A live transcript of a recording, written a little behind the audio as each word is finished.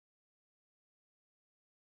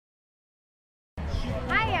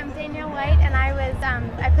Danielle White, and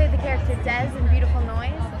I played the character Des in Beautiful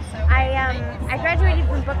Noise. I graduated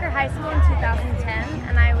from Booker High School in 2010,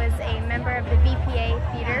 and I was a member of the VPA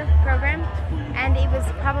theater program, and it was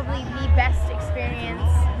probably the best experience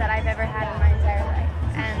that I've ever had in my entire life.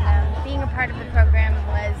 And being a part of the program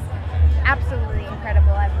was absolutely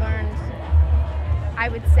incredible. I've learned, I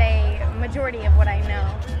would say, a majority of what I know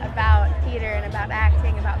about theater and about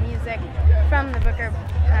acting, about music, from the Booker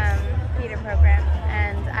theater program,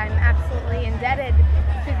 and I'm absolutely indebted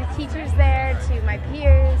to the teachers there, to my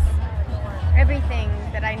peers. Everything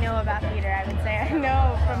that I know about theater, I would say, I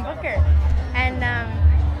know from Booker. And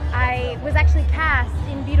I was actually cast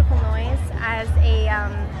in Beautiful Noise as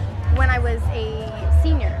when I was a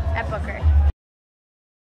senior at Booker.